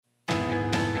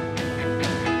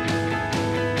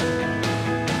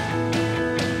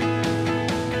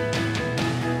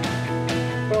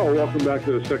welcome back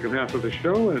to the second half of the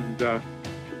show. And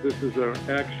this is our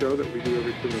Ag show that we do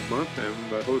every single month.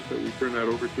 And the host that we turn that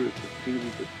over to is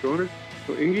Ingi Stoner.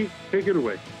 So, Ingi, take it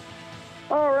away.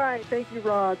 All right. Thank you,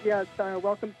 Rob. Yes,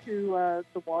 welcome to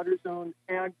the Water Zone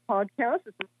Ag podcast.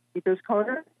 This is Ingi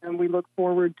Stoner, and we look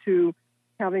forward to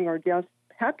having our guest,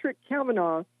 Patrick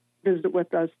Cavanaugh, visit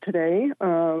with us today,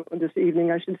 this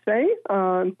evening, I should say.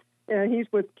 And he's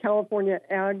with California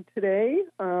Ag Today.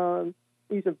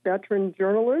 He's a veteran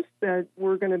journalist that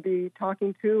we're going to be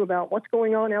talking to about what's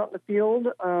going on out in the field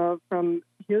from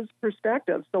his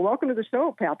perspective. So welcome to the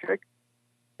show, Patrick.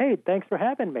 Hey, thanks for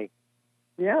having me.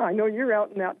 Yeah, I know you're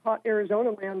out in that hot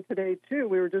Arizona land today, too.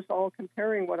 We were just all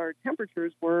comparing what our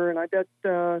temperatures were, and I bet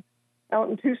out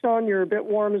in Tucson you're a bit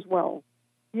warm as well.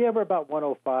 Yeah, we're about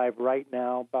 105 right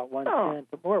now, about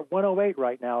 110. We're at 108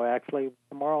 right now, actually.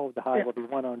 Tomorrow the high will be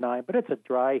 109, but it's a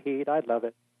dry heat. I love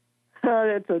it.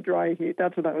 It's a dry heat.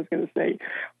 That's what I was going to say.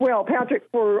 Well, Patrick,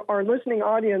 for our listening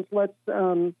audience, let's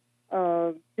give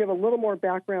a little more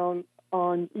background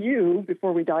on you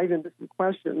before we dive into some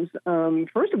questions.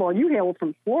 First of all, you hail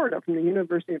from Florida, from the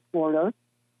University of Florida,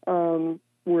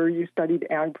 where you studied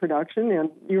ag production, and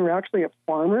you were actually a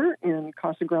farmer in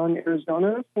Casa Grande,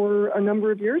 Arizona for a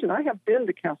number of years, and I have been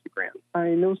to Casa Grande. I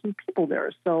know some people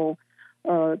there, so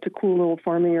it's a cool little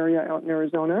farming area out in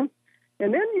Arizona.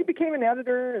 And then you became an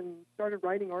editor and started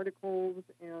writing articles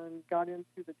and got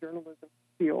into the journalism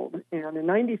field. And in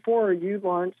 '94, you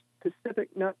launched Pacific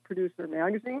Nut Producer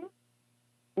Magazine,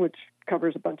 which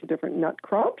covers a bunch of different nut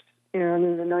crops.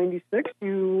 And in '96,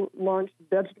 you launched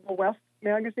Vegetable West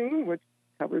Magazine, which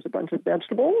covers a bunch of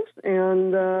vegetables.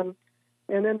 And then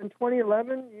in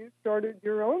 2011, you started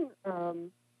your own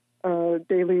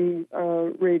daily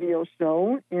radio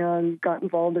show and got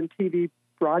involved in TV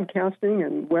broadcasting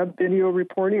and web video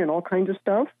reporting and all kinds of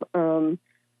stuff. And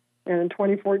in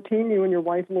 2014, you and your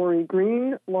wife, Lori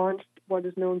Green, launched what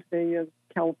is known today as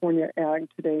California Ag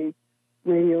Today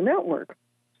Radio Network.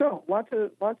 So lots of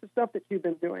stuff that you've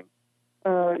been doing.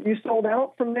 You sold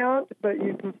out from that, but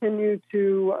you continue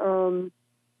to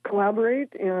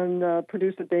collaborate and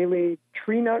produce a daily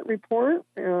tree nut report.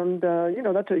 And,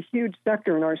 that's a huge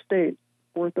sector in our state,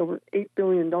 worth over $8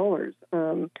 billion.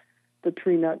 The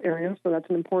tree nut area, so that's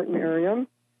an important area.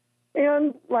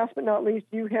 And last but not least,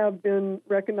 you have been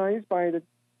recognized by the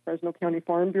Fresno County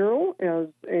Farm Bureau as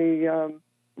a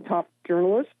top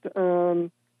journalist. So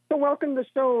welcome to the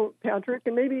show, Patrick,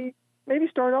 and maybe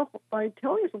start off by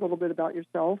telling us a little bit about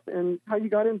yourself and how you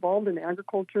got involved in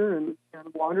agriculture and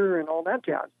water and all that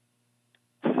jazz.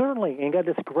 Certainly, Inga,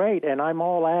 that's great, and I'm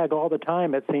all ag all the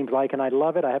time, it seems like, and I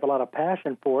love it. I have a lot of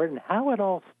passion for it, and how it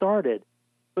all started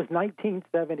was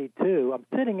 1972. I'm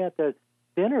sitting at the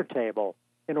dinner table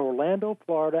in Orlando,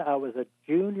 Florida. I was a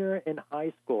junior in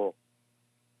high school.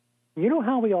 You know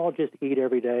how we all just eat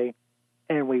every day,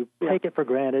 and we take it for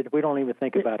granted? We don't even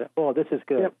think about it. Oh, this is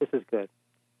good. Yep. This is good.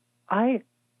 I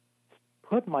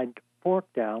put my fork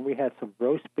down. We had some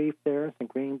roast beef there, some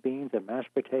green beans and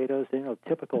mashed potatoes.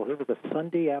 Typical. It was a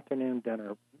Sunday afternoon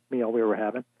dinner meal we were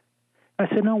having. I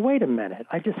said, no, wait a minute.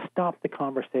 I just stopped the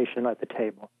conversation at the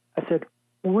table. I said,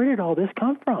 where did all this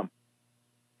come from?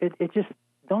 It just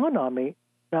dawned on me.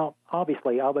 Now,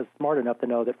 obviously, I was smart enough to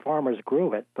know that farmers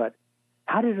grew it, but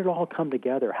how did it all come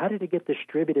together? How did it get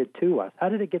distributed to us? How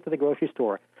did it get to the grocery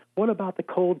store? What about the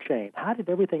cold chain? How did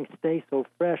everything stay so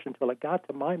fresh until it got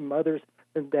to my mother's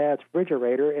and dad's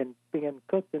refrigerator and being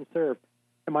cooked and served?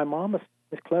 And my mom was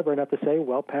clever enough to say,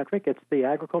 well, Patrick, it's the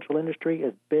agricultural industry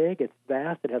is big, it's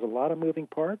vast, it has a lot of moving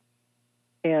parts,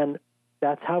 and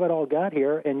that's how it all got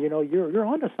here. And, you're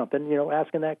onto something,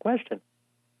 asking that question.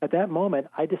 At that moment,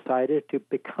 I decided to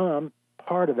become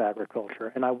part of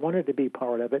agriculture, and I wanted to be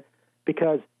part of it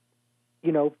because,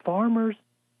 farmers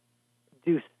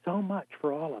do so much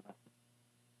for all of us.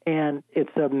 And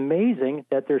it's amazing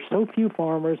that there's so few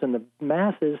farmers and the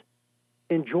masses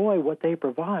enjoy what they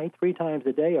provide 3 times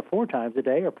a day or 4 times a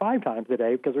day or 5 times a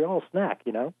day because we all snack,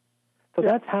 So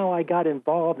that's how I got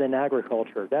involved in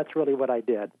agriculture. That's really what I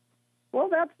did. Well,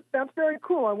 that's very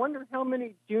cool. I wonder how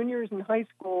many juniors in high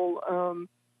school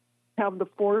have the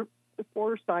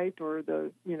foresight or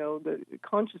the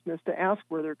consciousness to ask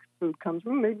where their food comes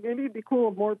from. Maybe it'd be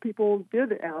cool if more people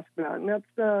did ask that, and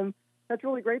that's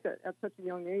really great that at such a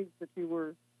young age that you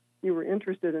were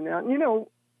interested in that.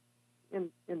 And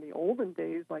in the olden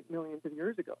days, like millions of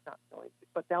years ago, not millions,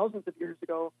 but thousands of years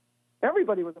ago,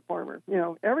 everybody was a farmer.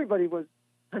 Everybody was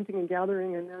hunting and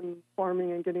gathering and then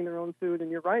farming and getting their own food.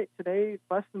 And you're right, today,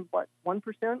 less than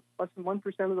 1%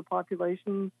 of the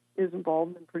population is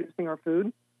involved in producing our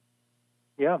food.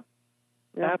 Yeah,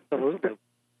 absolutely.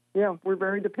 Yeah, we're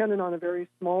very dependent on a very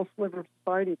small sliver of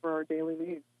society for our daily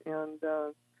needs. And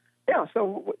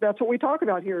so that's what we talk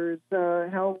about here is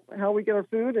how we get our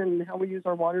food and how we use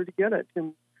our water to get it.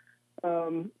 And,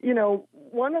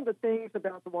 one of the things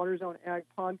about the Water Zone Ag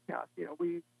podcast,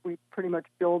 we pretty much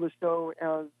bill the show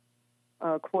as,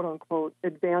 quote unquote,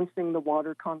 advancing the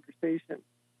water conversation.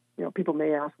 People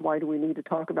may ask, why do we need to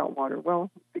talk about water? Well,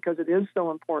 because it is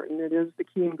so important. It is the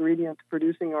key ingredient to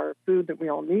producing our food that we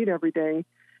all need every day.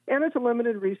 And it's a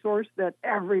limited resource that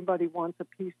everybody wants a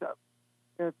piece of.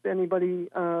 If anybody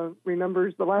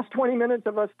remembers the last 20 minutes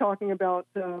of us talking about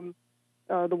the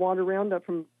water roundup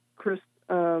from Chris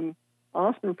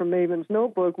Austin from Maven's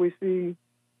Notebook, we see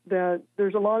that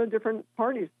there's a lot of different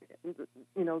parties,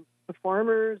 the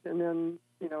farmers and then,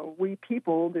 we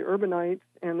people, the urbanites,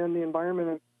 and then the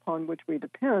environment upon which we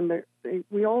depend.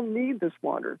 We all need this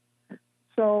water.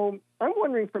 So I'm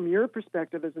wondering from your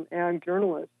perspective as an ag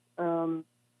journalist,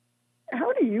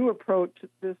 how do you approach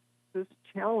this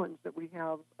challenge that we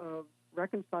have of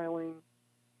reconciling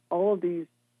all these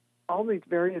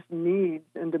various needs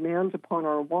and demands upon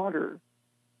our water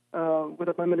with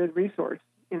a limited resource?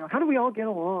 How do we all get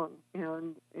along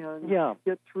and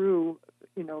get through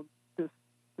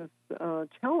this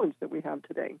challenge that we have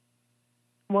today?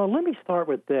 Well, let me start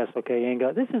with this, okay,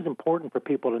 Inga. This is important for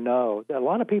people to know. A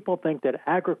lot of people think that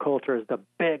agriculture is the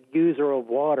big user of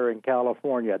water in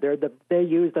California. They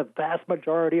use the vast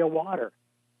majority of water.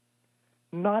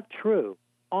 Not true.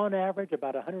 On average,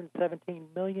 about 117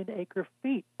 million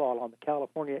acre-feet fall on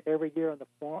California every year in the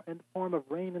form of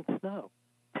rain and snow.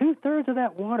 2/3 of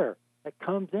that water that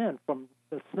comes in from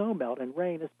the snowmelt and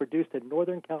rain is produced in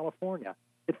Northern California.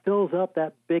 It fills up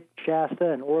that big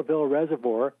Shasta and Oroville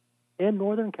reservoir in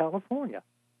Northern California.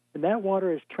 And that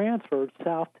water is transferred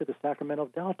south to the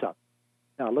Sacramento Delta.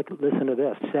 Now, listen to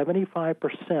this.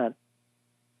 75%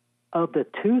 of the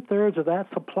 2/3 of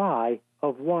that supply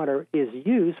of water is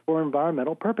used for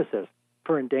environmental purposes,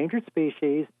 for endangered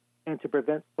species and to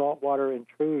prevent saltwater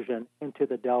intrusion into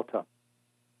the Delta.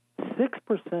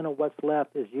 6% of what's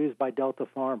left is used by Delta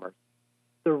farmers.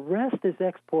 The rest is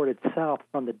exported south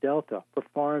from the Delta for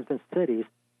farms and cities,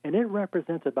 and it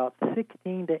represents about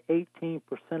 16 to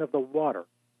 18% of the water.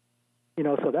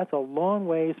 So that's a long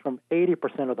ways from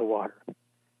 80% of the water.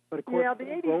 But of course,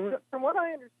 from what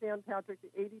I understand, Patrick, the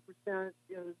 80%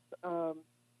 is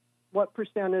what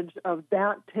percentage of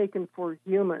that taken for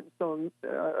humans? So,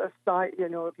 aside,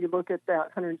 if you look at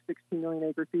that 116 million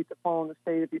acre feet that fall in the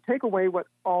state, if you take away what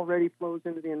already flows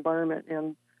into the environment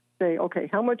and say, okay,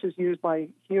 how much is used by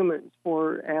humans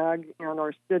for ag and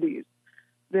our cities,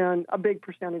 then a big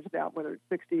percentage of that, whether it's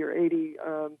 60 or 80,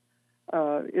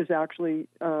 is actually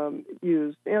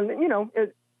used. And,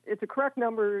 it's a correct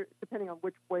number depending on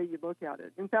which way you look at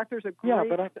it. In fact, there's a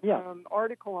great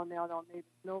article on that on Maven's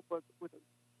Notebook with a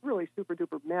really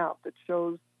super-duper map that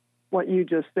shows what you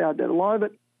just said, that a lot of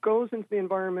it goes into the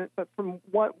environment, but from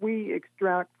what we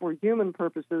extract for human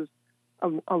purposes,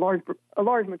 a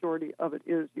large majority of it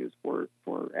is used for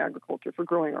agriculture, for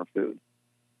growing our food.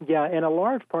 Yeah, and a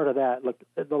large part of that, look,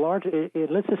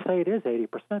 let's just say it is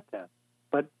 80% then,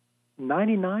 but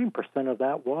 99% of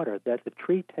that water that the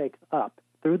tree takes up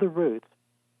through the roots,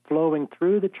 flowing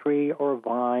through the tree or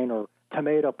vine or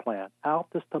tomato plant, out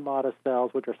the stomata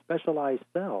cells, which are specialized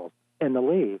cells in the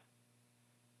leaves,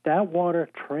 that water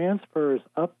transfers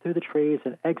up through the trees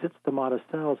and exits stomata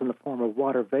cells in the form of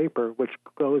water vapor, which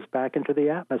goes back into the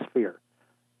atmosphere.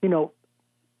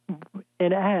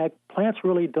 In ag, plants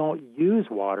really don't use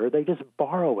water; they just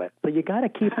borrow it. So you got to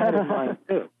keep that in mind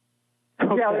too.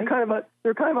 Okay? Yeah,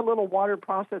 they're kind of a little water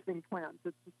processing plant.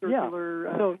 It's a circular.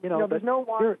 Yeah. So there's no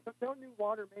new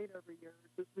water made every year.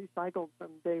 It's just recycled from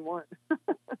day one.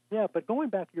 Yeah, but going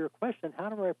back to your question, how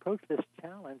do I approach this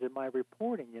challenge in my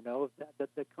reporting? That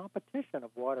the competition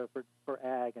of water for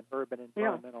ag and urban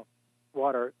environmental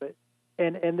water,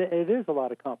 and it is a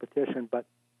lot of competition. But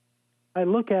I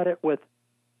look at it with,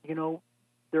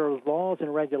 there are laws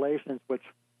and regulations which,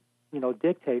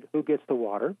 dictate who gets the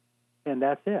water. And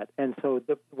that's it. And so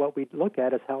what we look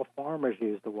at is how farmers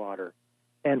use the water.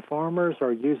 And farmers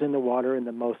are using the water in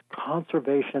the most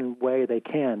conservation way they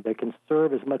can. They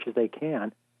conserve as much as they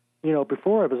can.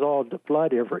 Before it was all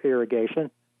flood irrigation.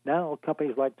 Now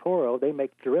companies like Toro, they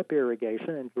make drip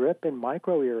irrigation, and drip and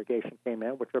micro irrigation came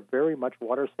in, which are very much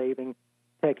water-saving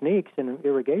techniques and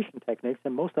irrigation techniques.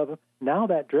 And most of them, now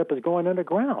that drip is going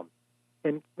underground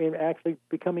and actually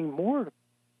becoming more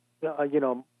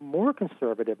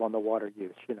conservative on the water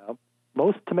use.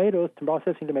 Most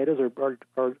processing tomatoes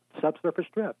are subsurface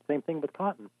drip. Same thing with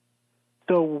cotton.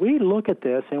 So we look at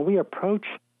this and we approach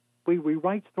we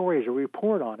write stories or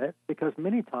report on it because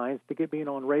many times, being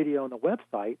on radio and the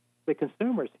website, the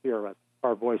consumers hear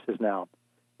our voices now.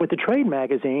 With the trade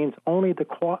magazines, only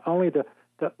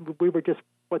we were just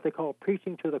what they call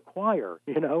preaching to the choir.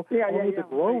 Only the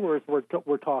growers were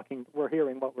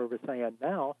hearing what we were saying.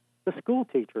 Now the school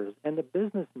teachers and the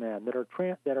businessmen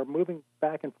that are moving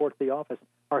back and forth to the office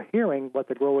are hearing what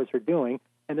the growers are doing,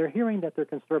 and they're hearing that they're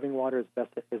conserving water as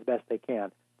best they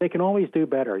can. They can always do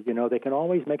better. They can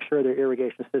always make sure their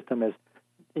irrigation system is,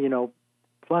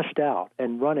 flushed out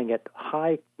and running at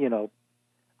high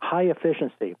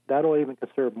efficiency. That'll even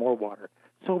conserve more water.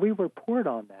 So we report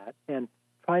on that and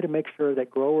try to make sure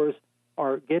that growers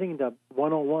are getting the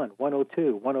 101,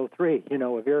 102, 103,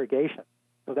 of irrigation.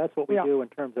 So that's what we do in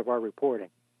terms of our reporting.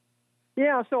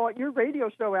 Yeah, so your radio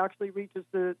show actually reaches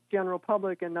the general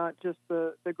public and not just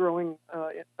the growing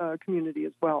community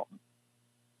as well.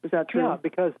 Is that true?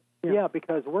 Yeah,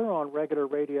 because we're on regular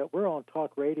radio, we're on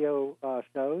talk radio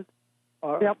shows,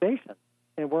 stations,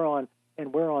 and we're on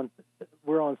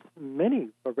many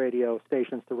radio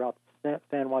stations throughout the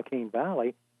San Joaquin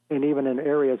Valley, and even in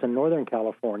areas in Northern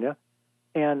California,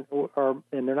 and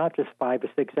they're not just 5 to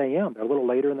 6 a.m. They're a little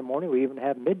later in the morning. We even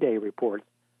have midday reports,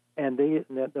 and the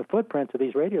footprints of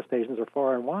these radio stations are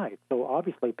far and wide. So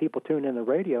obviously, people tune in the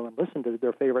radio and listen to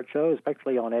their favorite shows,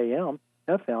 especially on AM,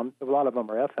 FM. A lot of them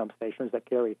are FM stations that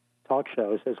carry talk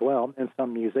shows as well and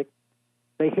some music.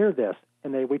 They hear this,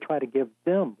 and we try to give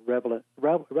them relevant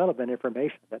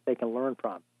information that they can learn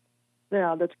from.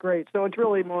 Yeah, that's great. So it's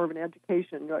really more of an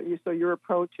education. So your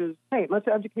approach is, hey, let's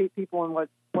educate people on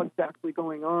what's actually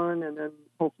going on, and then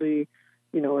hopefully,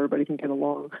 everybody can get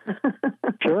along.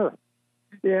 Sure.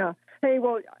 Yeah. Hey,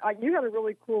 well, you had a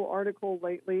really cool article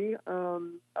lately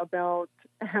about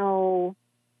how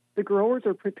the growers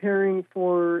are preparing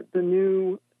for the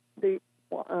new state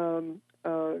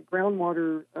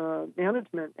Groundwater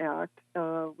Management Act,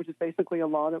 which is basically a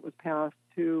law that was passed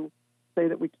to say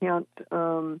that we can't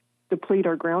deplete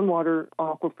our groundwater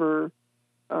aquifer,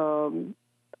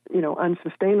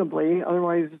 unsustainably.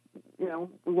 Otherwise, we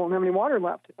won't have any water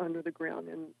left under the ground,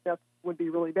 and that would be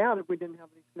really bad if we didn't have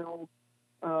any snow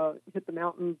hit the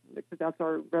mountains, because that's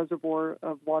our reservoir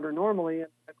of water normally, and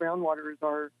the groundwater is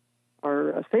our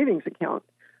savings account.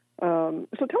 So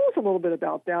tell us a little bit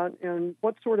about that and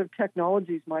what sort of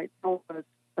technologies might help us,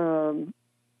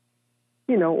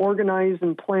 organize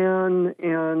and plan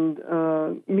and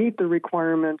meet the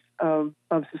requirements of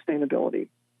sustainability.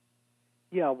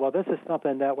 Yeah, well, this is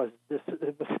something that was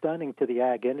stunning to the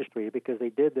ag industry because they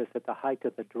did this at the height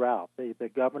of the drought. The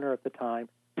governor at the time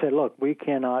said, look, we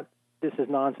cannot, this is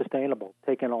non-sustainable,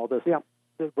 taking all this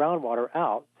the groundwater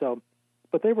out.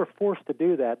 But they were forced to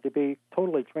do that, to be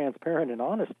totally transparent and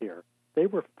honest here. They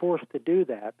were forced to do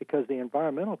that because the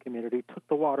environmental community took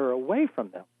the water away from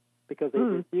them because they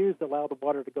refused to allow the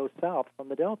water to go south from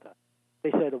the delta.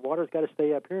 They said the water's got to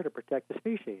stay up here to protect the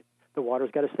species. The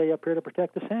water's got to stay up here to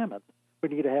protect the salmon. We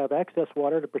need to have excess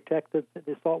water to protect the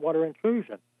saltwater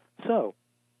intrusion. So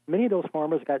many of those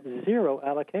farmers got zero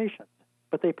allocations,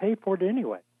 but they paid for it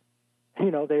anyway.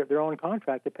 They're on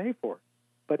contract to pay for it.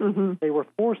 But they were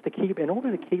forced to in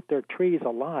order to keep their trees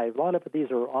alive. A lot of these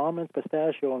are almonds,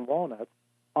 pistachio, and walnuts.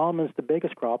 Almonds, the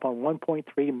biggest crop on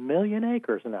 1.3 million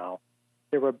acres now.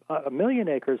 There were 1 million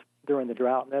acres during the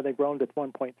drought, and now they've grown to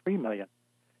 1.3 million.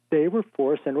 They were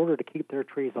forced, in order to keep their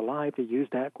trees alive, to use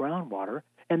that groundwater,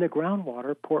 and the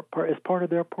groundwater is part of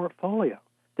their portfolio.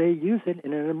 They use it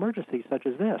in an emergency such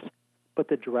as this. But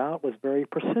the drought was very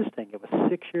persisting. It was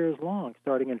 6 years long,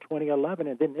 starting in 2011,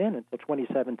 and didn't end until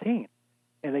 2017.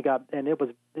 And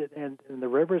the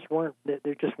rivers weren't.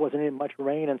 There just wasn't any much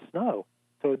rain and snow,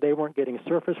 so they weren't getting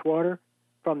surface water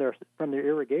from their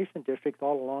irrigation districts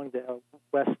all along the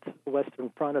western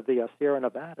front of the Sierra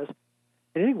Nevadas.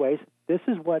 And anyways, this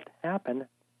is what happened.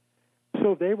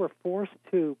 So they were forced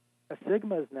to.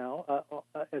 Sigma is now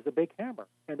as a big hammer,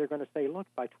 and they're going to say, look,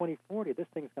 by 2040, this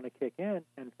thing's going to kick in,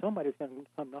 and somebody's going to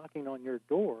come knocking on your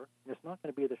door, and it's not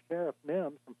going to be the Sheriff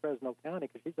Mims from Fresno County,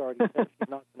 because she's already said she's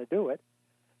not going to do it.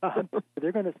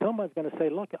 Someone's going to say,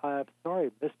 look, I'm sorry,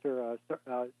 Mr.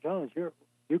 Jones,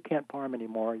 you can't farm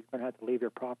anymore. You're going to have to leave your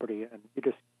property, and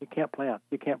you can't plant.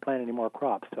 You can't plant any more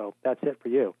crops. So that's it for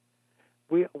you.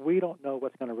 We don't know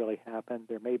what's going to really happen.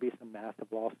 There may be some massive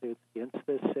lawsuits against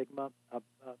this Sigma,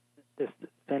 this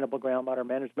Sustainable Groundwater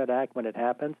Management Act when it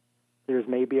happens. There's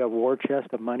maybe a war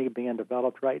chest of money being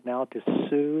developed right now to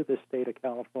sue the state of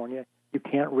California. You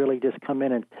can't really just come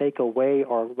in and take away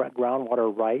our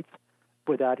groundwater rights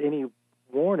without any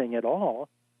warning at all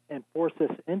and force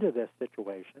us into this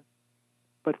situation.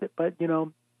 But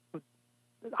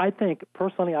I think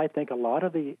a lot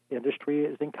of the industry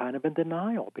is in kind of in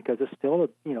denial because it's still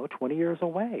 20 years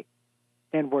away,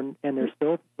 and they're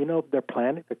still they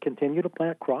continue to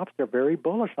plant crops. They're very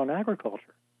bullish on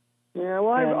agriculture. Yeah,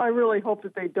 well, I really hope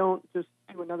that they don't just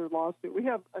do another lawsuit. We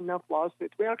have enough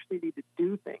lawsuits. We actually need to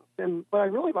do things. And what I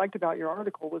really liked about your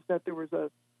article was that there was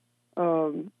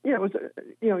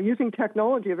using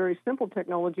technology, a very simple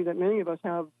technology that many of us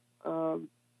have on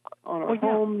our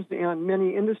homes and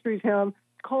many industries have.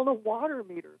 It's called a water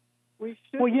meter. We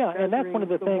should. Well, yeah, and that's one of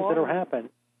the things water. That'll happen.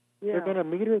 Yeah. They're going to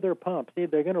meter their pumps. They're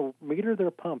going to meter their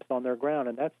pumps on their ground,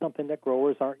 and that's something that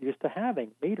growers aren't used to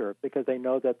having, meter, because they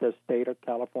know that the state of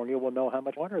California will know how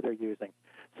much water they're using.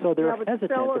 So they're hesitant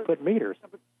to put meters.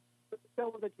 But the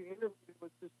fellow that you interviewed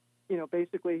was just,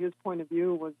 basically his point of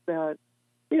view was that,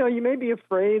 you may be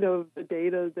afraid of the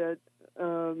data that,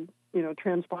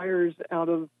 transpires out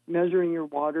of measuring your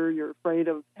water. You're afraid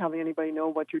of having anybody know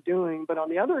what you're doing. But on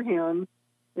the other hand,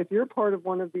 if you're part of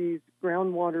one of these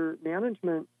groundwater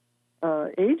management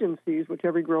agencies, which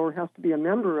every grower has to be a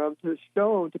member of, to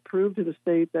prove to the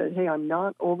state that, hey, I'm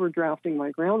not overdrafting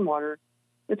my groundwater,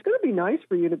 it's going to be nice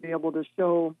for you to be able to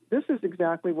show this is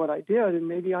exactly what I did, and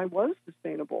maybe I was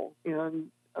sustainable.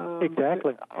 And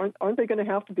exactly, aren't they going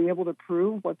to have to be able to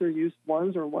prove what their use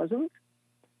was or wasn't?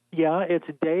 Yeah, it's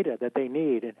data that they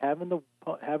need, and having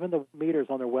the meters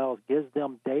on their wells gives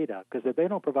them data, because if they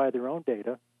don't provide their own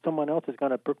data, someone else is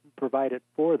going to provide it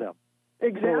for them.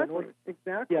 Exactly.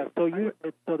 Yeah.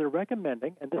 So they're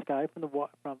recommending, and this guy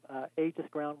from Aegis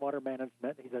Groundwater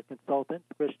Management, he's a consultant,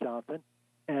 Chris Johnson,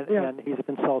 and he's a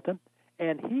consultant,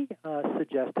 and he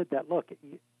suggested that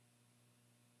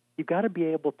you've got to be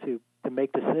able to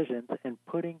make decisions, and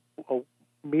putting a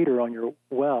meter on your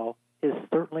well is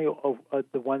certainly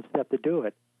the one step to do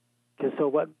it. Because so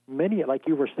what many, like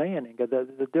you were saying, Inga,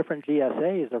 the different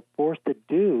GSAs are forced to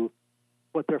do.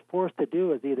 What they're forced to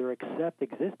do is either accept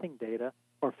existing data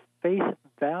or face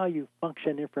value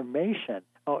function information,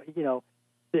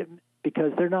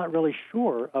 because they're not really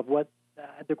sure of what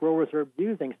the growers are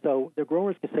using. So the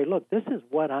growers can say, look, this is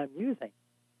what I'm using.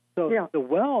 So the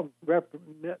well,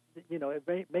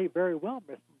 it may very well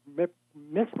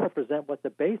misrepresent what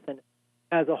the basin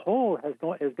as a whole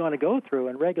is going to go through,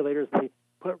 and regulators may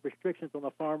put restrictions on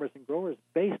the farmers and growers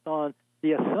based on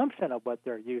the assumption of what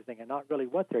they're using and not really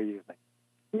what they're using.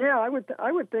 Yeah, I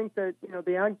would think that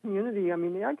the ag community. I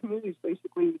mean, the ag community's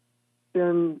basically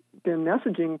been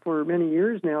messaging for many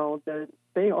years now that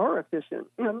they are efficient,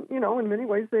 and in many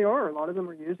ways they are. A lot of them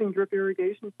are using drip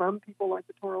irrigation from people like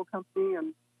the Toro Company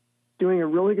and doing a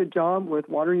really good job with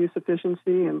water use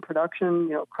efficiency and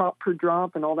production, crop per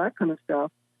drop and all that kind of stuff.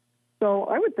 So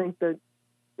I would think that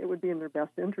it would be in their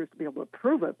best interest to be able to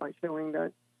prove it by showing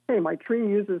that, hey, my tree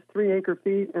uses 3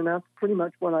 acre-feet, and that's pretty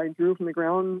much what I drew from the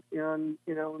ground, and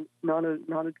not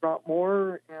a drop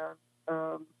more,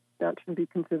 and that should be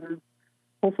considered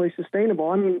hopefully sustainable.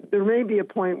 I mean, there may be a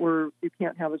point where you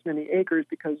can't have as many acres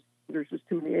because there's just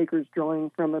too many acres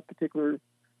drawing from a particular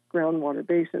groundwater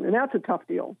basin, and that's a tough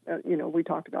deal. We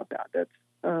talked about that.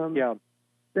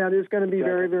 That is going to be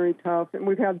very, very tough, and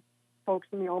we've had folks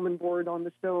from the Almond Board on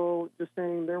the show just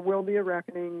saying there will be a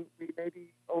reckoning. We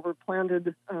maybe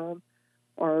overplanted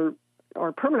our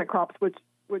permanent crops, which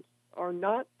are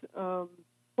not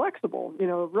flexible.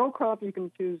 Row crop, you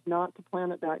can choose not to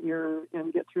plant it that year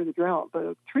and get through the drought. But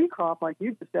a tree crop, like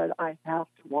you just said, I have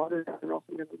to water that or else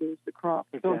I'm going to lose the crop.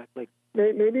 Exactly.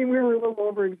 So maybe we were a little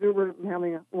over exuberant in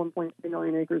having 1.3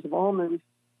 million acres of almonds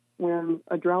when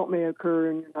a drought may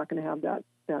occur and you're not going to have that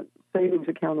savings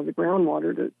account of the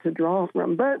groundwater to draw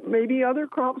from. But maybe other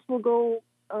crops will go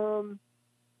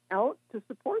out to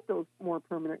support those more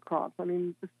permanent crops. I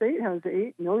mean, the state has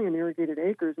 8 million irrigated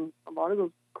acres, and a lot of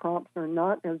those crops are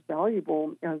not as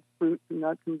valuable as fruits and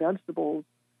nuts and vegetables.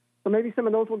 So maybe some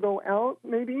of those will go out,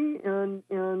 maybe, and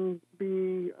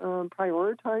be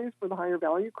prioritized for the higher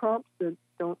value crops that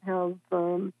don't have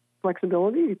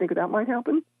flexibility. You think that might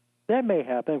happen? That may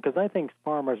happen because I think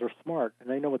farmers are smart and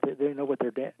they know what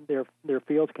their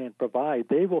fields can provide.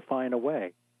 They will find a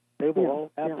way. They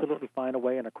will absolutely find a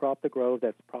way in a crop to grow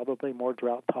that's probably more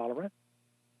drought tolerant,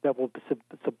 that will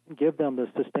give them the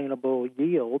sustainable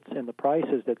yields and the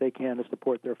prices that they can to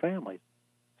support their families.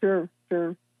 Sure.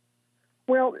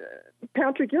 Well,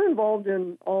 Patrick, you're involved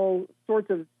in all sorts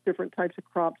of different types of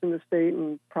crops in the state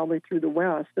and probably through the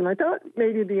West. And I thought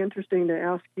maybe it'd be interesting to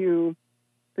ask you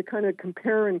to kind of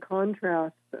compare and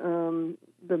contrast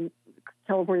the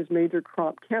California's major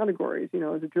crop categories.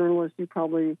 As a journalist, you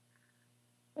probably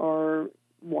are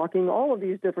walking all of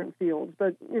these different fields.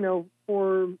 But,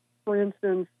 for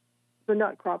instance, the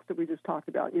nut crops that we just talked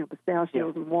about,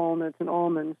 pistachios and walnuts and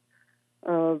almonds,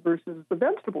 versus the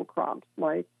vegetable crops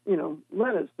like,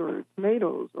 lettuce or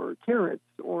tomatoes or carrots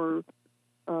or,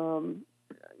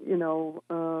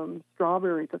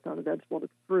 strawberries. That's not a vegetable,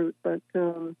 it's fruit. But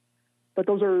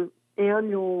those are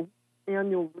annual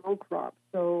row crops.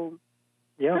 So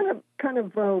kind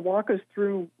of walk us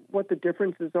through what the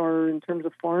differences are in terms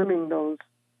of farming those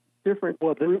different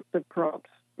groups of crops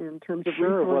in terms of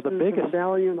resources and the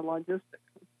value and the logistics.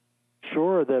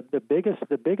 Sure. The biggest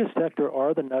sector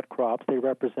are the nut crops. They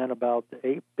represent about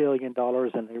 $8 billion,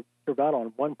 and they're about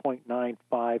on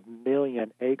 1.95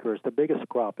 million acres. The biggest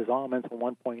crop is almonds on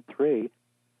 1.3,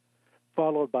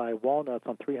 followed by walnuts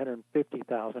on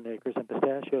 350,000 acres, and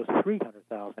pistachios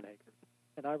 300,000 acres.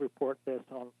 And I report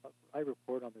on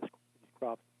these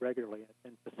crops regularly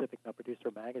in Pacific Nut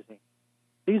Producer magazine.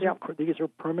 These are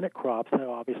permanent crops,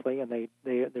 obviously, and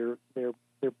they're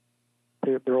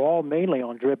all mainly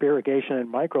on drip irrigation and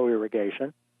micro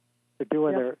irrigation. They're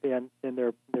doing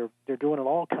they're doing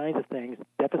all kinds of things.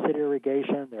 Deficit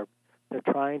irrigation. They're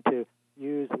trying to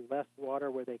use less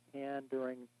water where they can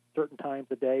during certain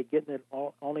times of day, getting it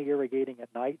only irrigating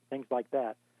at night, things like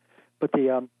that. But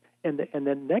the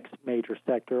next major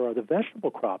sector are the vegetable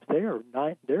crops. They're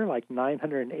like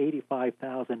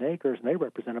 985,000 acres, and they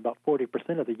represent about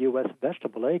 40% of the U.S.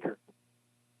 vegetable acre.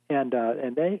 And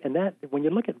that when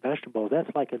you look at vegetables, that's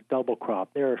like a double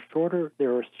crop. They're a shorter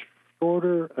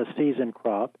a season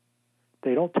crop.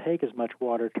 They don't take as much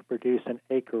water to produce an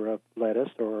acre of lettuce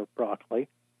or broccoli,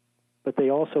 but they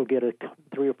also get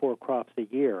 3 or 4 crops a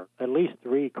year, at least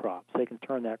 3 crops. They can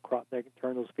turn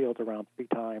those fields around 3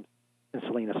 times in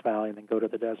Salinas Valley and then go to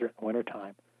the desert in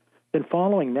wintertime. Then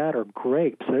following that are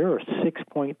grapes. They're a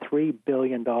 $6.3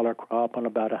 billion crop on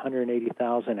about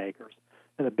 180,000 acres.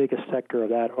 And the biggest sector of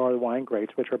that are the wine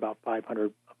grapes, which are about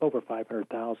over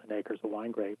 500,000 acres of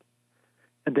wine grapes.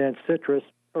 And then citrus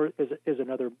is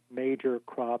another major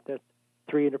crop. That's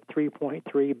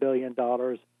 $3.3 billion.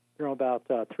 They're about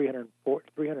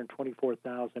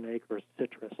 324,000 acres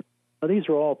citrus. Now, these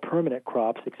are all permanent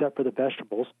crops except for the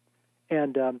vegetables.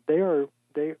 And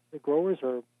the growers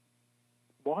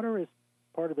water is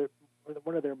part of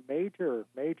one of their major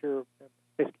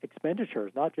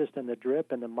expenditures, not just in the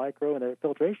drip and the micro and the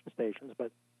filtration stations,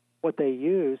 but what they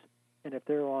use. And if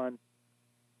they're on,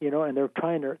 and they're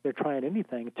trying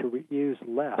anything to use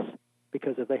less,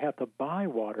 because if they have to buy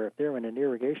water, if they're in an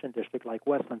irrigation district like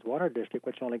Westland's Water District,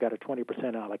 which only got a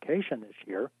 20% allocation this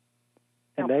year,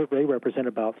 and they represent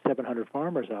about 700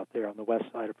 farmers out there on the west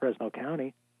side of Fresno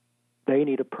County, they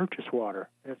need to purchase water,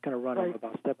 and it's going to run them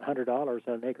about $700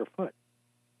 an acre foot.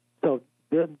 So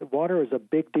the water is a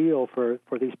big deal for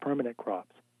these permanent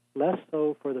crops, less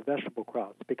so for the vegetable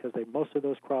crops, because most of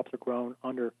those crops are grown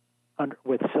under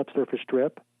with subsurface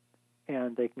drip,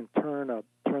 and they can turn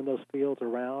those fields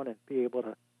around and be able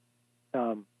to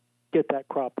get that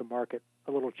crop to market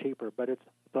a little cheaper. But it's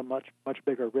a much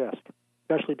bigger risk,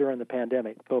 especially during the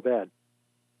pandemic, COVID.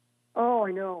 Oh,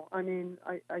 I know. I mean,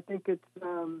 I think it's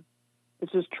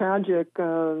just tragic.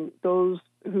 Those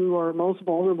who are most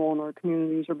vulnerable in our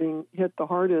communities are being hit the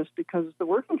hardest because the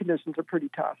working conditions are pretty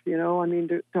tough. I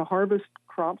mean, to harvest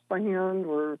crops by hand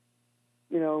or,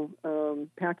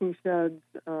 packing sheds,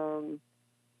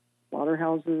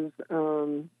 slaughterhouses,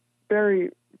 very,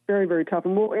 very, very tough.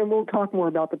 And we'll talk more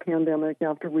about the pandemic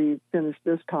after we finish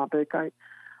this topic. I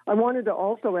wanted to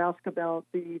also ask about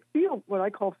the field, what I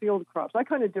call field crops. I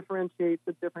kind of differentiate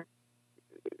the different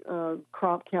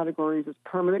crop categories as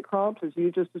permanent crops, as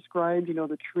you just described,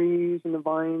 the trees and the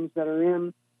vines that are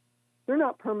in. They're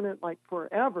not permanent like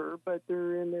forever, but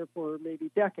they're in there for maybe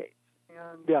decades.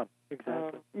 And, yeah,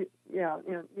 exactly.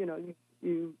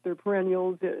 They're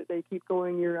perennials. They keep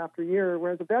going year after year,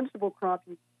 whereas a vegetable crop,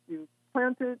 you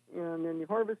plant it, and then you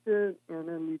harvest it, and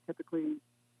then you typically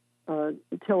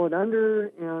till it under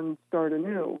and start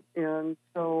anew. And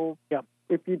so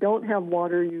if you don't have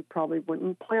water, you probably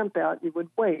wouldn't plant that. You would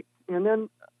wait. And then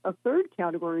a third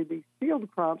category, these field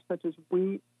crops such as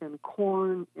wheat and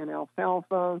corn and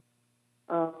alfalfa,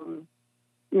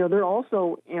 they're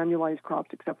also annualized crops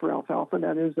except for alfalfa.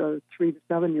 That is a 3 to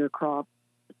 7 year crop.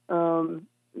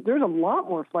 There's a lot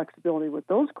more flexibility with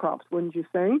those crops, wouldn't you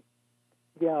say?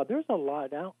 Yeah, there's a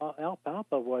lot.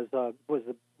 Alfalfa was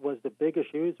the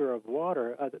biggest user of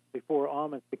water before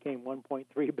almonds became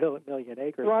 1.3 million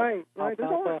acres. Right.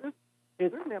 Alfalfa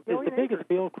is the biggest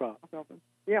field crop. Alfalfa.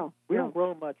 Yeah. We don't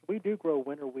grow much. We do grow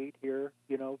winter wheat here,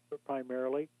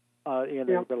 primarily.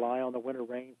 They rely on the winter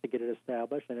rains to get it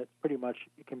established, and it's pretty much,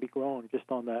 it can be grown just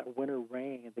on that winter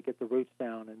rain to get the roots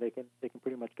down, and they can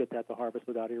pretty much get that to harvest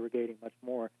without irrigating much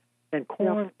more. And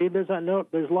corn, there's a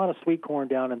lot of sweet corn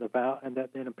down in the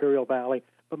in Imperial Valley,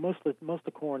 but most of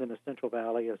the corn in the Central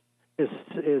Valley is in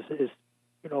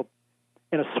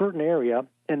a certain area,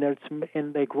 and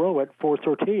they grow it for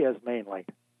tortillas mainly.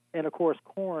 And, of course,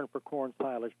 corn for corn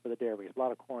silage for the dairies. A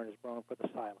lot of corn is grown for the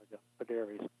silage for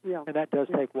dairies. Yeah. And that does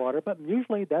take water, but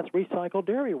usually that's recycled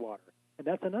dairy water. And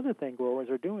that's another thing growers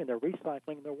are doing. They're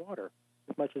recycling their water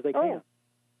as much as they can.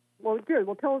 Well, good.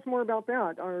 Well, tell us more about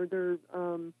that. Are there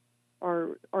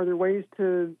ways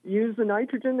to use the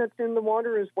nitrogen that's in the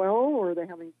water as well, or are they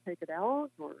having to take it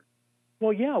out? Or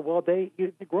Well, yeah. Well, the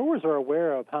growers are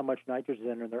aware of how much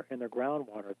nitrogen is in their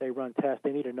groundwater. They run tests.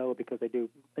 They need to know because they do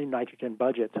nitrogen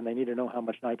budgets, and they need to know how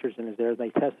much nitrogen is there.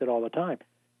 They test it all the time.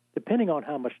 Depending on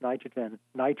how much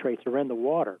nitrates are in the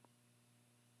water,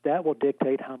 that will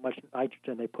dictate how much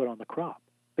nitrogen they put on the crop.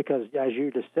 Because, as you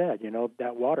just said,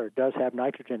 that water does have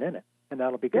nitrogen in it, and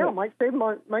that'll be good. Yeah, might save them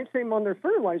on their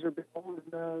fertilizer bill,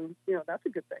 and that's a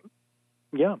good thing.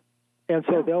 Yeah, and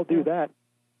so they'll do that.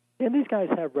 And these guys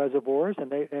have reservoirs,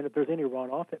 and if there's any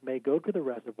runoff, it may go to the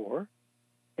reservoir.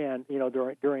 And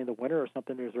during the winter or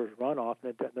something, there's runoff,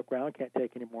 and the ground can't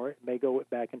take anymore. It may go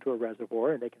back into a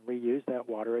reservoir, and they can reuse that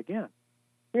water again.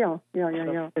 Yeah.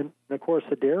 And of course,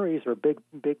 the dairies are a big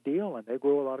deal, and they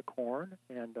grow a lot of corn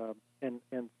and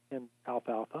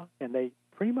alfalfa, and they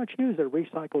pretty much use their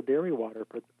recycled dairy water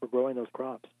for growing those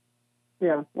crops.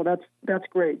 Yeah, well, that's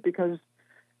great, because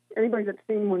anybody that's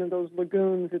seen one of those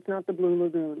lagoons, it's not the Blue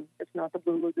Lagoon. It's not the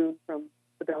Blue Lagoon from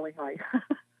the Valley High.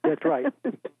 That's right.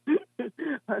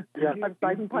 I've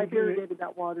siphon pipe irrigated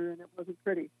that water, and it wasn't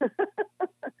pretty.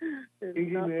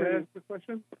 May I ask the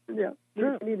question? Yeah,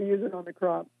 sure. You need to use it on the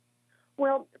crop.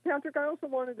 Well, Patrick, I also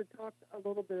wanted to talk a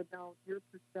little bit about your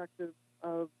perspective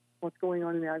of what's going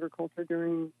on in agriculture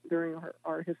during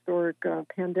our historic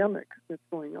pandemic that's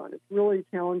going on. It's really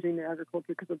challenging the agriculture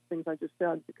because of the things I just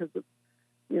said, because of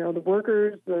the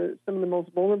workers, some of the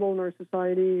most vulnerable in our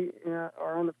society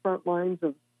are on the front lines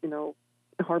of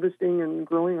harvesting and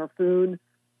growing our food,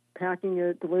 packing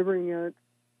it, delivering it.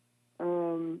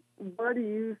 What do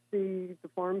you see the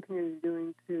farm community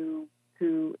doing to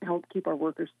help keep our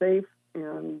workers safe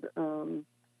and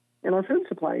our food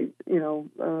supply,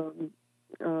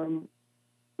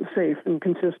 safe and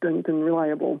consistent and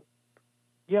reliable?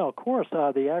 Yeah, of course.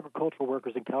 The agricultural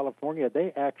workers in California,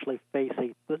 they actually face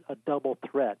a double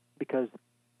threat because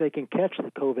they can catch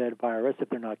the COVID virus if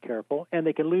they're not careful, and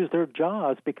they can lose their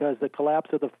jobs because the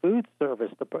collapse of the food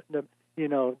service,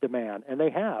 demand. And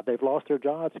they've lost their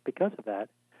jobs because of that,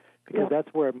 because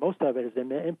that's where most of it is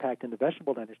in impact in the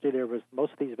vegetable industry.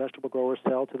 Most of these vegetable growers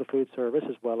sell to the food service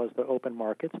as well as the open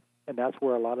markets, and that's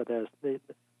where a lot of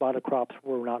crops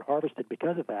were not harvested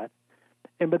because of that.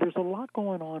 But there's a lot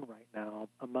going on right now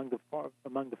among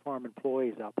the farm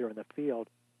employees out there in the field.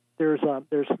 There's a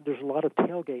lot of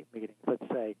tailgate meetings. Let's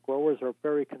say growers are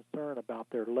very concerned about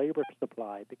their labor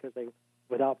supply because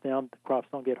without them the crops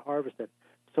don't get harvested.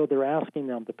 So they're asking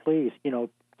them to please,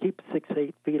 keep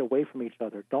 6-8 feet away from each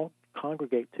other. Don't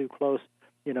congregate too close.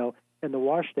 In the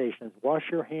wash stations, wash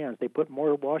your hands. They put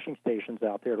more washing stations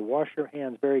out there to wash your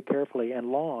hands very carefully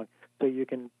and long, so you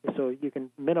can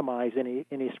minimize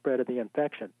any spread of the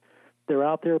infection. They're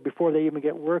out there before they even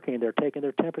get working. They're taking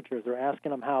their temperatures. They're asking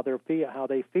them how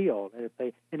they feel, and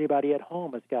if anybody at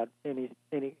home has got any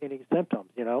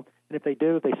symptoms, and if they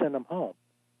do, they send them home.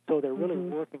 So they're really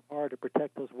working hard to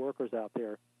protect those workers out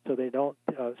there so they don't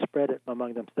spread it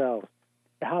among themselves.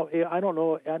 I don't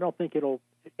know. I don't think it'll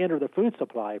enter the food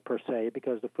supply per se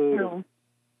because the food,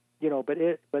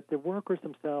 but the workers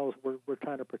themselves, we're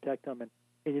trying to protect them. And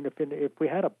if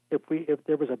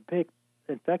there was a big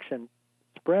infection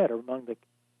spread among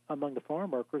the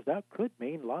farm workers, that could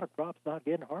mean a lot of crops not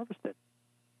getting harvested.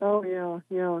 Oh yeah,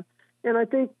 and I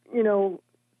think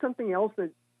something else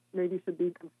that maybe should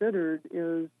be considered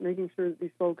is making sure that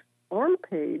these folks aren't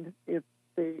paid if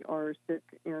they are sick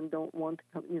and don't want to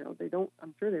come.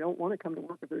 I'm sure they don't want to come to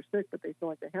work if they're sick, but they feel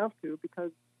like they have to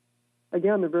because,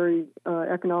 again, they're very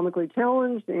economically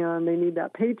challenged and they need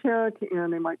that paycheck,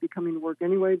 and they might be coming to work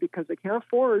anyway because they can't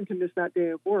afford to miss that day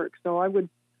of work. So I would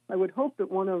hope that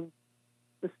one of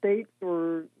the states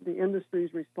or the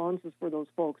industry's responses for those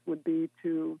folks would be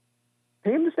to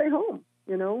pay them to stay home.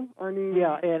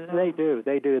 Yeah, and they do.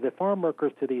 The farm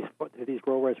workers to these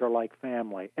growers are like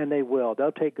family, and they will.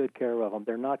 They'll take good care of them.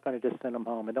 They're not going to just send them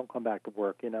home and don't come back to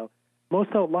work. A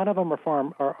lot of them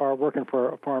are working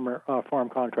for farm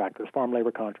contractors, farm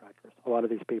labor contractors. A lot of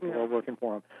these people are working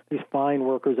for them. These fine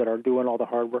workers that are doing all the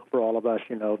hard work for all of us.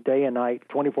 Day and night,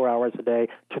 24 hours a day,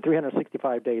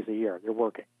 365 days a year. They're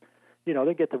working.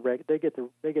 They get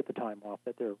the time off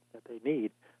that they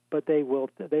need. but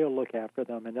they'll look after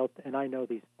them, and I know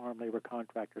these farm labor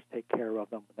contractors take care of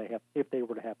them if they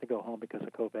were to have to go home because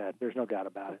of COVID. There's no doubt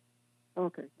about it.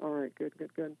 Okay, all right, good.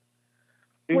 Ingy,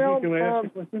 well, can I ask a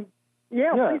question?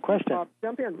 Yeah, please, question. Bob,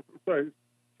 jump in. Sorry,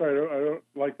 I don't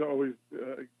like to always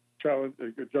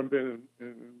jump in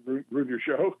and ruin your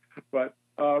show, but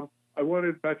I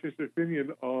wanted Patrick's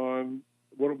opinion on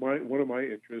one of my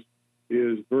interests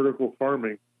is vertical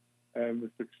farming and the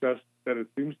success that it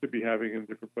seems to be having in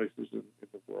different places in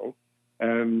the world.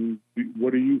 And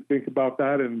what do you think about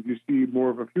that? And do you see more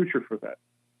of a future for that?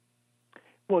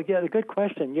 Well, yeah, a good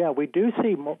question. Yeah, we do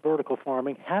see vertical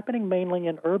farming happening mainly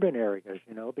in urban areas,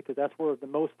 because that's where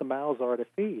the mouths are to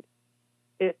feed.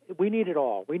 We need it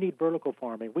all. We need vertical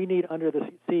farming. We need under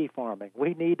the sea farming.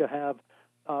 We need to have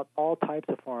all types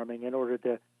of farming in order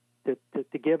to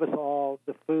give us all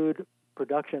the food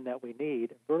production that we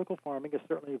need. Vertical farming is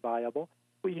certainly viable.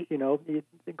 The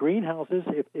greenhouses,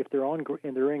 if they're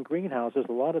in greenhouses,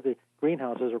 a lot of the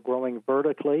greenhouses are growing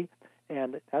vertically,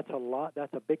 and that's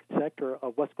a big sector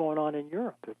of what's going on in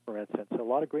Europe, for instance. A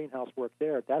lot of greenhouse work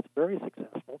there. That's very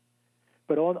successful.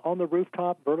 But on the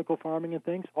rooftop, vertical farming and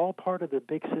things, all part of the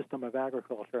big system of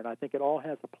agriculture, and I think it all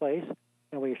has a place,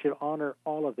 and we should honor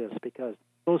all of this because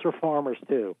those are farmers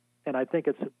too, and I think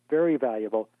it's very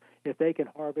valuable if they can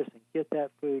harvest and get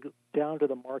that food down to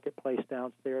the marketplace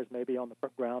downstairs, maybe on the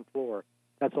ground floor.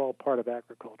 That's all part of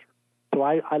agriculture. So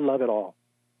I love it all.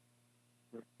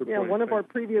 Yeah, one of our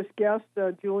previous guests,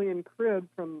 Julian Cribb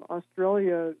from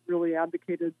Australia, really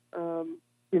advocated,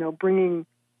 bringing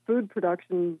food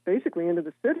production basically into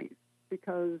the cities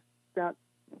because that's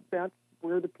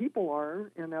where the people are,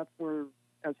 and that's where,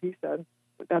 as he said,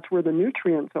 that's where the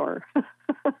nutrients are.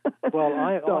 Well,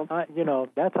 I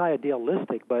that's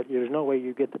idealistic, but there's no way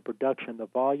you get the production, the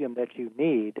volume that you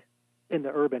need in the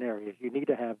urban areas. You need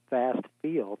to have vast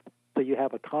fields, so you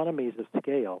have economies of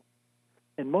scale.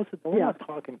 And we're not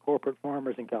talking corporate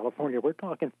farmers in California. We're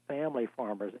talking family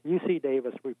farmers. UC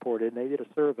Davis reported, and they did a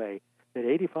survey, that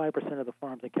 85% of the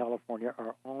farms in California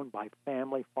are owned by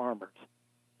family farmers.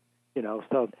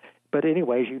 But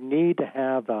anyways, you need to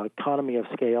have economy of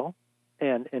scale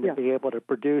and be able to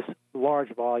produce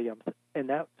large volumes. And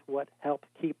that's what helps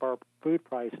keep our food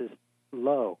prices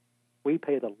low. We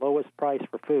pay the lowest price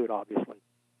for food, obviously,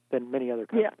 than many other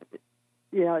countries.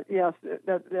 Yes,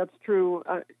 that's true.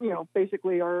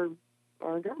 Basically our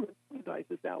government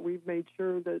subsidizes that. We've made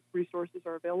sure that resources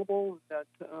are available, that,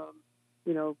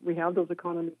 we have those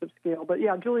economies of scale. But,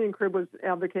 Julian Cribb was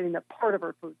advocating that part of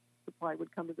our food supply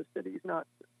would come to the cities, not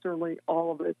certainly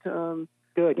all of it. Good,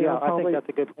 I think that's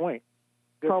a good point.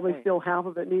 Still half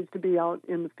of it needs to be out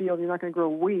in the field. You're not going to grow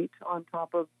wheat on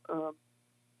top of,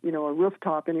 a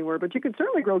rooftop anywhere, but you could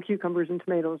certainly grow cucumbers and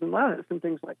tomatoes and lettuce and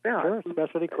things like that. Sure,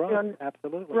 specialty crops,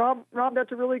 absolutely. Rob,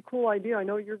 that's a really cool idea. I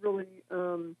know you're really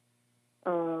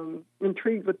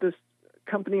intrigued with this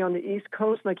company on the East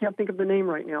Coast, and I can't think of the name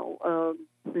right now.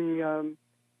 There's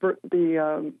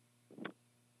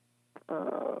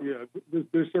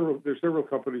several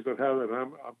companies that have it.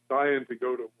 I'm dying to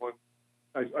go to one.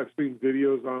 I've seen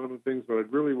videos on them and things, but I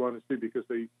really want to see because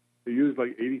they use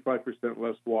like 85%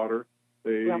 less water.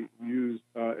 They use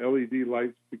LED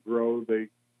lights to grow. They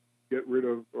get rid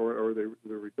of the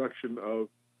reduction of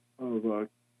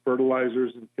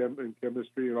fertilizers and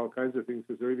chemistry and all kinds of things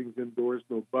because everything's indoors,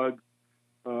 no bugs.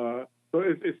 So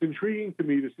it's intriguing to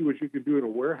me to see what you can do in a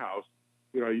warehouse.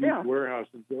 I use a warehouse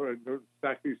and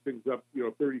stack these things up,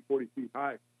 30, 40 feet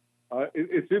high.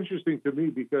 It's interesting to me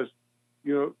because,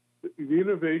 the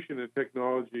innovation and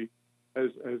technology has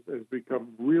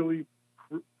become really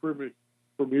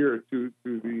premier to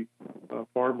the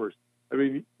farmers. I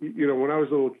mean, when I was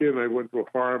a little kid and I went to a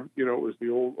farm, it was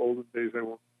the olden days. I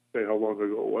won't say how long ago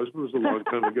it was, but it was a long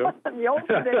time ago. The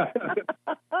olden days.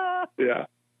 Yeah.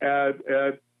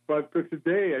 But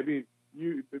today, I mean,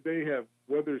 they have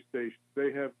weather stations,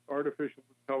 they have artificial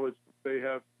intelligence, they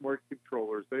have smart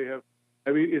controllers,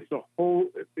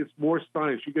 it's more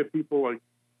science. You get people like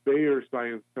Bayer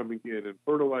Science coming in and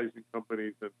fertilizing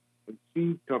companies and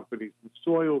seed companies and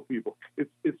soil people.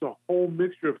 It's a whole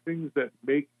mixture of things that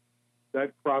make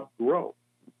that crop grow.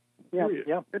 Yeah.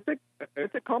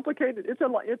 It's a complicated. It's a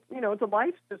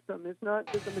life system. It's not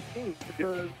just a machine. It's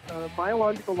a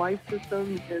biological life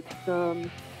system. It's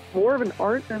more of an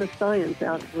art than a science,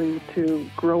 actually, to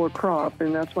grow a crop,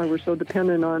 and that's why we're so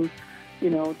dependent on,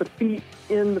 the feet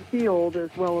in the field as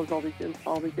well as all these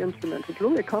instruments. It's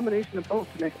really a combination of both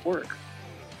to make it work.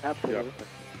 Absolutely. Yeah.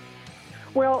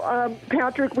 Well,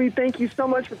 Patrick, we thank you so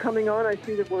much for coming on. I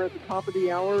see that we're at the top of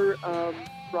the hour.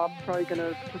 Rob's probably going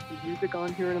to put some music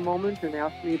on here in a moment and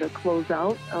ask me to close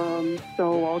out.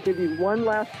 So I'll give you one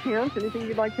last chance. Anything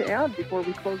you'd like to add before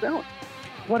we close out?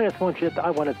 I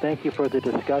want to thank you for the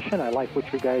discussion. I like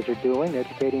what you guys are doing,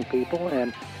 educating people,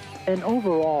 and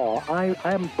overall,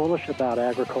 I'm bullish about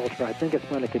agriculture. I think it's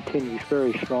going to continue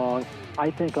very strong.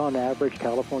 I think on average,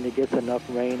 California gets enough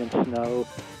rain and snow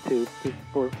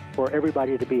for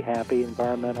everybody to be happy,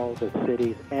 environmental, the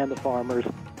cities, and the farmers,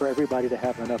 for everybody to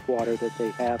have enough water that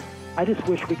they have. I just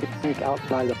wish we could think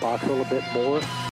outside the box a little bit more.